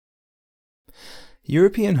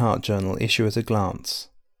European Heart Journal Issue at a Glance,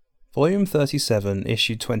 Volume 37,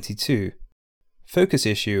 Issue 22, Focus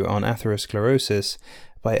Issue on Atherosclerosis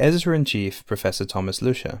by Editor-in-Chief Professor Thomas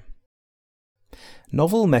Lüscher.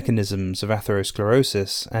 Novel Mechanisms of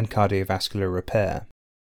Atherosclerosis and Cardiovascular Repair.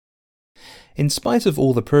 In spite of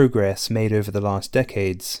all the progress made over the last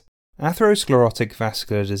decades, atherosclerotic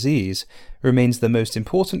vascular disease remains the most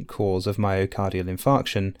important cause of myocardial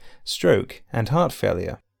infarction, stroke, and heart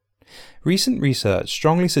failure. Recent research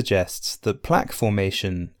strongly suggests that plaque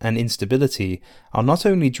formation and instability are not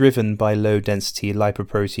only driven by low-density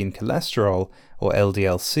lipoprotein cholesterol, or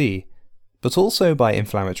LDL-C, but also by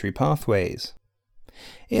inflammatory pathways.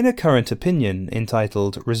 In a current opinion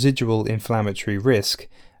entitled Residual Inflammatory Risk,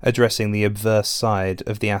 addressing the obverse side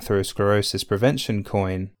of the atherosclerosis prevention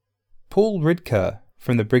coin, Paul Ridker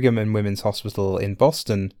from the Brigham and Women's Hospital in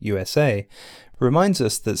Boston, USA, reminds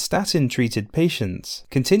us that statin-treated patients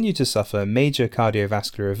continue to suffer major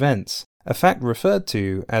cardiovascular events, a fact referred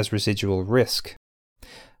to as residual risk.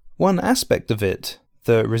 One aspect of it,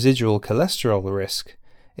 the residual cholesterol risk,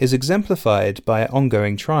 is exemplified by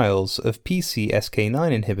ongoing trials of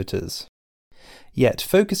PCSK9 inhibitors. Yet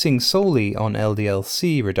focusing solely on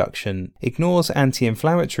LDL-C reduction ignores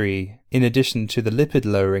anti-inflammatory in addition to the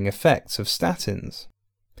lipid-lowering effects of statins.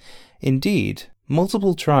 Indeed,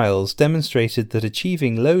 multiple trials demonstrated that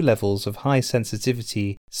achieving low levels of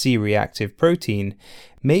high-sensitivity C-reactive protein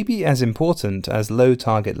may be as important as low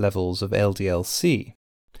target levels of LDL-C.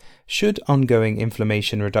 Should ongoing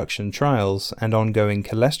inflammation reduction trials and ongoing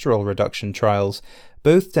cholesterol reduction trials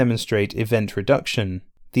both demonstrate event reduction,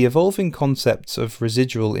 the evolving concepts of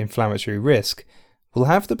residual inflammatory risk will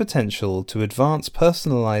have the potential to advance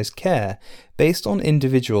personalized care based on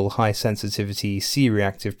individual high-sensitivity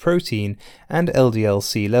C-reactive protein and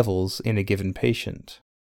LDL-C levels in a given patient.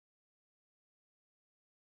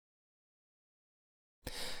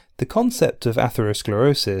 The concept of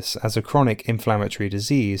atherosclerosis as a chronic inflammatory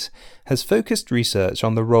disease has focused research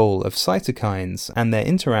on the role of cytokines and their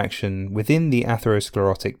interaction within the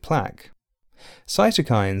atherosclerotic plaque.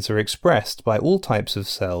 Cytokines are expressed by all types of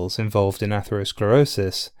cells involved in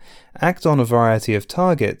atherosclerosis, act on a variety of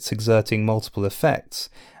targets exerting multiple effects,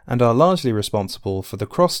 and are largely responsible for the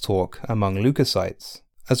crosstalk among leukocytes,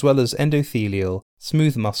 as well as endothelial,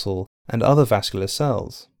 smooth muscle, and other vascular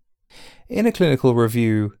cells. In a clinical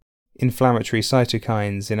review, Inflammatory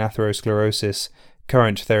Cytokines in Atherosclerosis,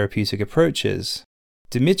 Current Therapeutic Approaches,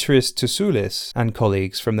 Dimitris Tsoulis and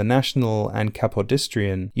colleagues from the National and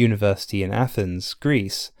Kapodistrian University in Athens,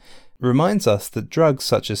 Greece, reminds us that drugs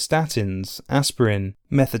such as statins, aspirin,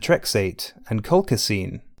 methotrexate, and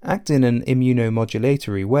colchicine act in an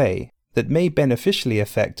immunomodulatory way that may beneficially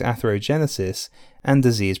affect atherogenesis and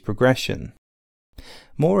disease progression.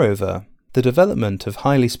 Moreover, the development of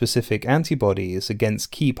highly specific antibodies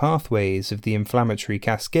against key pathways of the inflammatory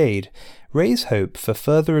cascade raise hope for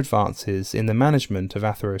further advances in the management of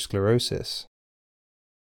atherosclerosis.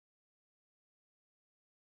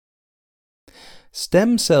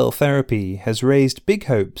 Stem cell therapy has raised big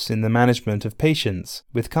hopes in the management of patients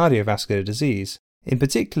with cardiovascular disease, in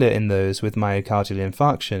particular in those with myocardial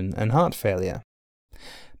infarction and heart failure.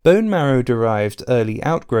 Bone marrow-derived early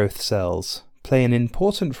outgrowth cells play an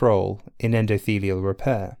important role in endothelial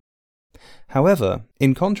repair. However,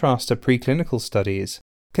 in contrast to preclinical studies,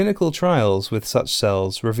 clinical trials with such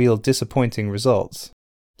cells reveal disappointing results.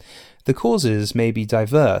 The causes may be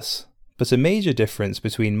diverse, but a major difference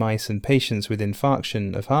between mice and patients with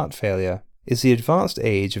infarction of heart failure is the advanced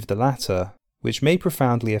age of the latter, which may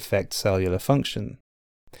profoundly affect cellular function.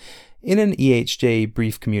 In an EHJ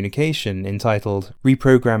brief communication entitled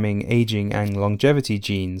Reprogramming Aging and Longevity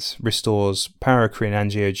Genes Restores Paracrine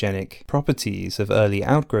Angiogenic Properties of Early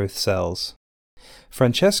Outgrowth Cells,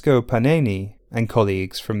 Francesco Paneni and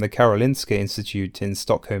colleagues from the Karolinska Institute in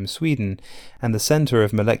Stockholm, Sweden, and the Center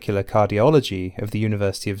of Molecular Cardiology of the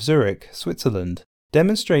University of Zurich, Switzerland,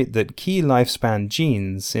 demonstrate that key lifespan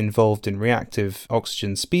genes involved in reactive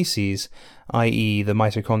oxygen species, i.e. the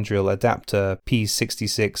mitochondrial adapter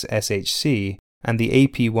P66SHC and the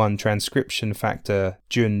AP1 transcription factor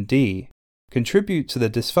JUN-D, contribute to the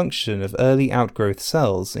dysfunction of early outgrowth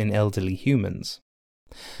cells in elderly humans.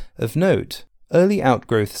 Of note, early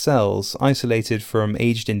outgrowth cells isolated from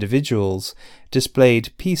aged individuals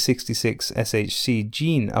displayed P66SHC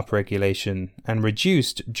gene upregulation and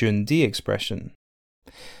reduced JUN-D expression.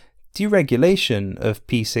 Deregulation of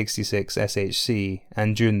P66SHC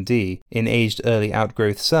and JUN-D in aged early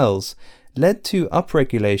outgrowth cells led to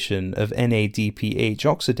upregulation of NADPH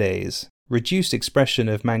oxidase, reduced expression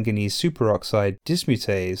of manganese superoxide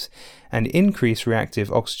dismutase, and increased reactive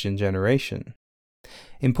oxygen generation.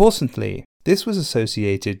 Importantly, This was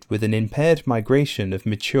associated with an impaired migration of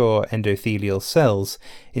mature endothelial cells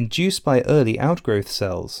induced by early outgrowth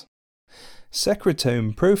cells.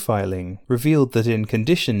 Secretome profiling revealed that in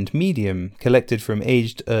conditioned medium collected from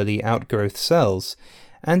aged early outgrowth cells,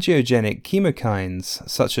 angiogenic chemokines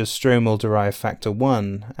such as stromal-derived factor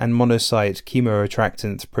 1 and monocyte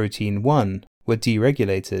chemoattractant protein 1 were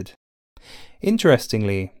deregulated.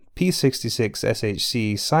 Interestingly,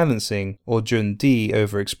 p66-SHC silencing or JUN-D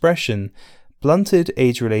overexpression blunted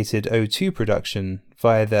age-related O2 production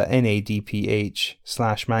via the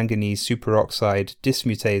NADPH/manganese superoxide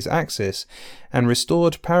dismutase axis and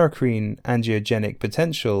restored paracrine angiogenic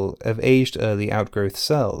potential of aged early outgrowth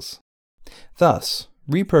cells. Thus,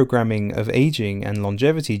 reprogramming of aging and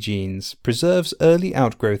longevity genes preserves early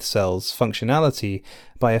outgrowth cells' functionality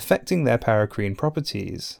by affecting their paracrine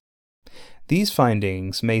properties. These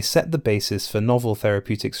findings may set the basis for novel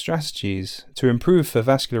therapeutic strategies to improve for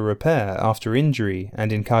vascular repair after injury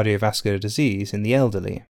and in cardiovascular disease in the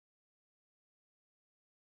elderly.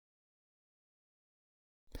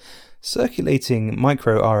 Circulating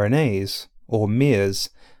microRNAs, or MIRs,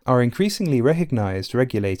 are increasingly recognized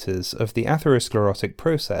regulators of the atherosclerotic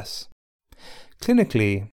process.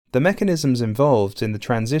 Clinically, the mechanisms involved in the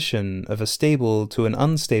transition of a stable to an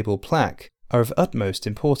unstable plaque are of utmost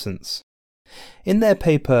importance. In their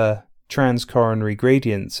paper Transcoronary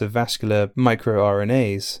Gradients of Vascular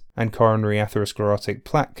MicroRNAs and Coronary Atherosclerotic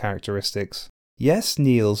Plaque Characteristics, Jess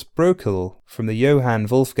Niels Brokel from the Johann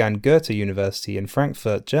Wolfgang Goethe University in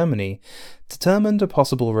Frankfurt, Germany, determined a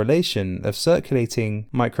possible relation of circulating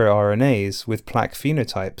microRNAs with plaque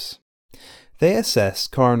phenotypes. They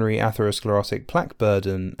assessed coronary atherosclerotic plaque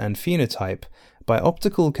burden and phenotype by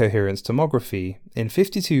optical coherence tomography in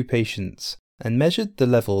 52 patients and measured the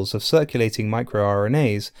levels of circulating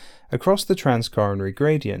microRNAs across the transcoronary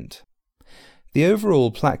gradient. The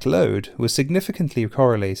overall plaque load was significantly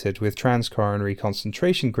correlated with transcoronary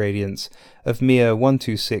concentration gradients of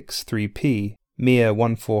MIR1263P,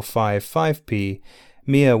 MIR1455P,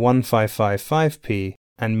 MIR1555P,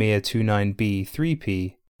 and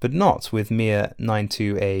MIR29B3P, but not with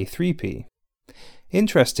MIR92A3P.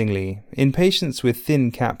 Interestingly, in patients with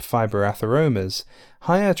thin cap fibroatheromas,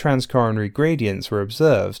 higher transcoronary gradients were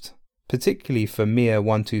observed, particularly for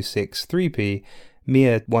MIR1263P,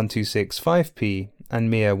 MIR1265P, and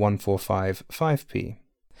MIR1455P.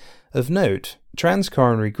 Of note,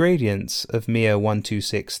 transcoronary gradients of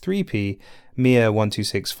MIR1263P,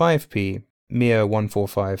 MIR1265P,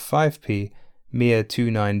 MIR1455P,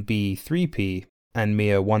 MIR29B3P, and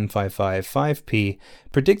MIR1555P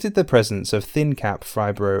predicted the presence of thin cap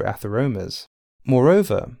fibroatheromas.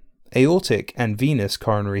 Moreover, aortic and venous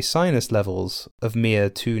coronary sinus levels of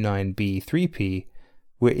MIR29B3P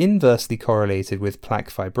were inversely correlated with plaque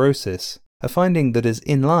fibrosis, a finding that is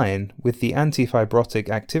in line with the antifibrotic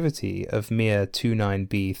activity of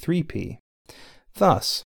MIR29B3P.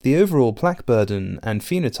 Thus, the overall plaque burden and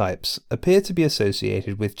phenotypes appear to be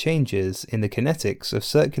associated with changes in the kinetics of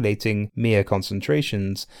circulating MIR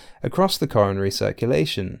concentrations across the coronary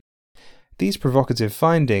circulation. These provocative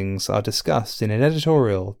findings are discussed in an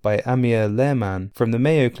editorial by Amir Lehrman from the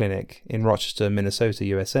Mayo Clinic in Rochester, Minnesota,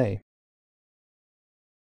 USA.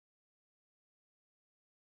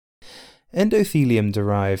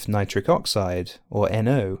 Endothelium-derived nitric oxide, or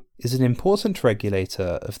NO, is an important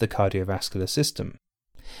regulator of the cardiovascular system.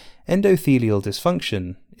 Endothelial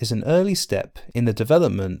dysfunction is an early step in the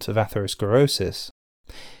development of atherosclerosis.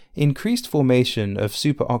 Increased formation of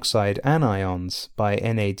superoxide anions by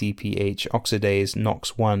NADPH oxidase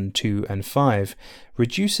NOx1, 2, and 5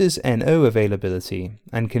 reduces NO availability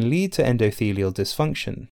and can lead to endothelial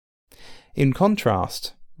dysfunction. In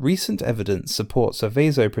contrast, recent evidence supports a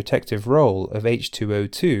vasoprotective role of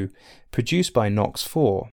H2O2 produced by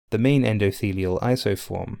NOx4, the main endothelial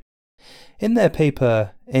isoform. In their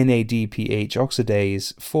paper, NADPH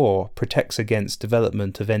oxidase 4 protects against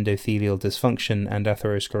development of endothelial dysfunction and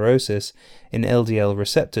atherosclerosis in LDL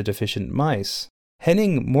receptor deficient mice,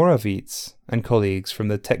 Henning Morawitz and colleagues from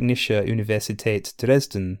the Technische Universität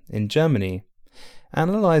Dresden in Germany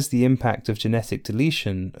analyzed the impact of genetic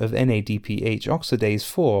deletion of NADPH oxidase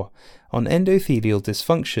 4 on endothelial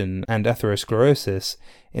dysfunction and atherosclerosis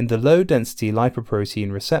in the low-density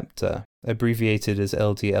lipoprotein receptor, abbreviated as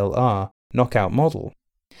LDLR, knockout model.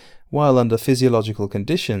 While under physiological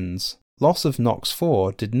conditions, loss of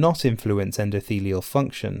NOx4 did not influence endothelial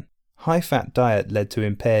function, high-fat diet led to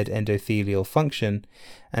impaired endothelial function,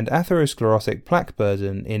 and atherosclerotic plaque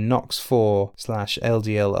burden in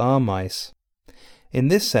NOx4/LDLR mice. In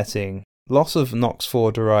this setting, loss of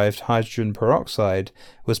NOx4-derived hydrogen peroxide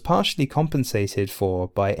was partially compensated for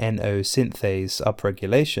by NO synthase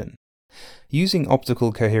upregulation. Using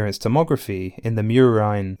optical coherence tomography in the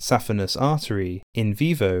murine saphenous artery in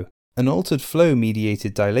vivo, an altered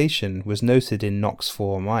flow-mediated dilation was noted in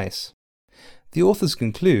NOX4 mice. The authors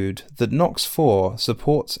conclude that NOX4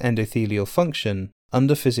 supports endothelial function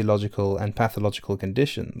under physiological and pathological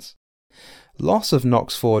conditions. Loss of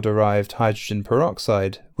NOX4-derived hydrogen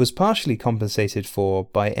peroxide was partially compensated for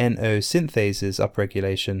by NO synthase's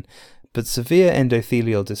upregulation, but severe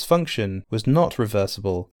endothelial dysfunction was not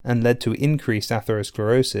reversible and led to increased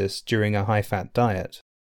atherosclerosis during a high-fat diet.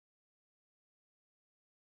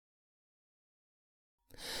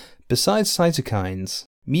 Besides cytokines,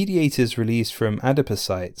 mediators released from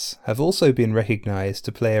adipocytes have also been recognized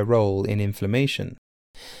to play a role in inflammation.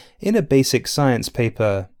 In a basic science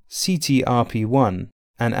paper, CTRP1,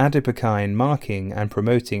 an adipokine marking and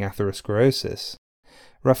promoting atherosclerosis,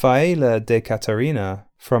 Raffaella De Catarina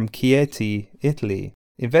from Chieti, Italy,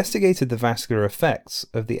 investigated the vascular effects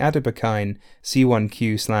of the adipokine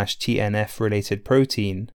C1q/TNF-related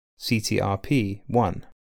protein, CTRP1.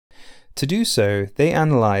 To do so, they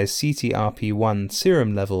analysed CTRP1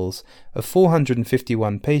 serum levels of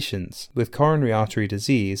 451 patients with coronary artery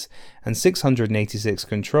disease and 686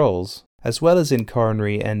 controls, as well as in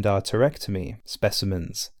coronary endarterectomy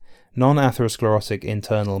specimens, non-atherosclerotic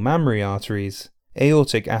internal mammary arteries,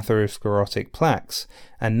 aortic atherosclerotic plaques,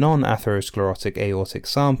 and non-atherosclerotic aortic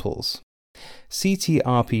samples.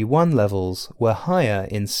 CTRP1 levels were higher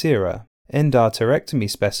in sera, endarterectomy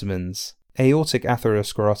specimens, aortic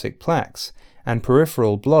atherosclerotic plaques, and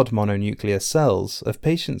peripheral blood mononuclear cells of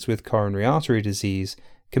patients with coronary artery disease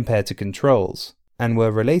compared to controls, and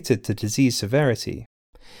were related to disease severity.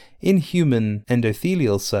 In human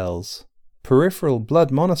endothelial cells, peripheral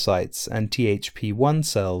blood monocytes and THP1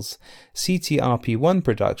 cells, CTRP1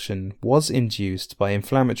 production was induced by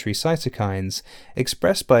inflammatory cytokines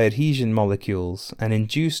expressed by adhesion molecules and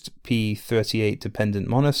induced p38-dependent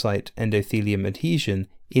monocyte endothelium adhesion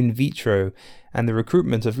in vitro and the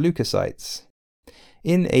recruitment of leukocytes.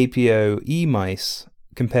 In APOE mice,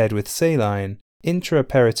 compared with saline,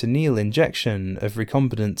 intraperitoneal injection of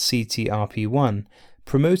recombinant CTRP1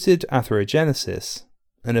 promoted atherogenesis,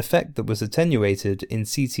 an effect that was attenuated in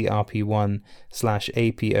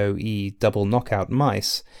CTRP1/APOE double knockout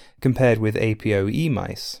mice compared with APOE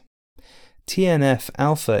mice.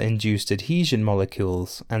 TNF-alpha-induced adhesion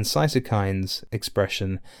molecules and cytokines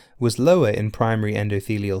expression was lower in primary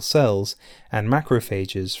endothelial cells and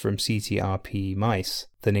macrophages from CTRP mice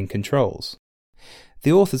than in controls.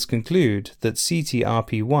 The authors conclude that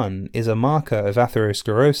CTRP1 is a marker of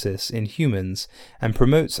atherosclerosis in humans and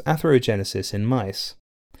promotes atherogenesis in mice.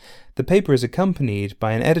 The paper is accompanied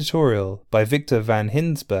by an editorial by Victor van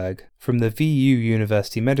Hinsberg from the VU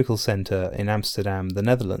University Medical Center in Amsterdam, the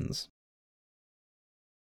Netherlands.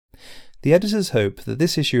 The editors hope that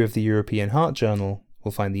this issue of the European Heart Journal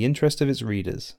will find the interest of its readers.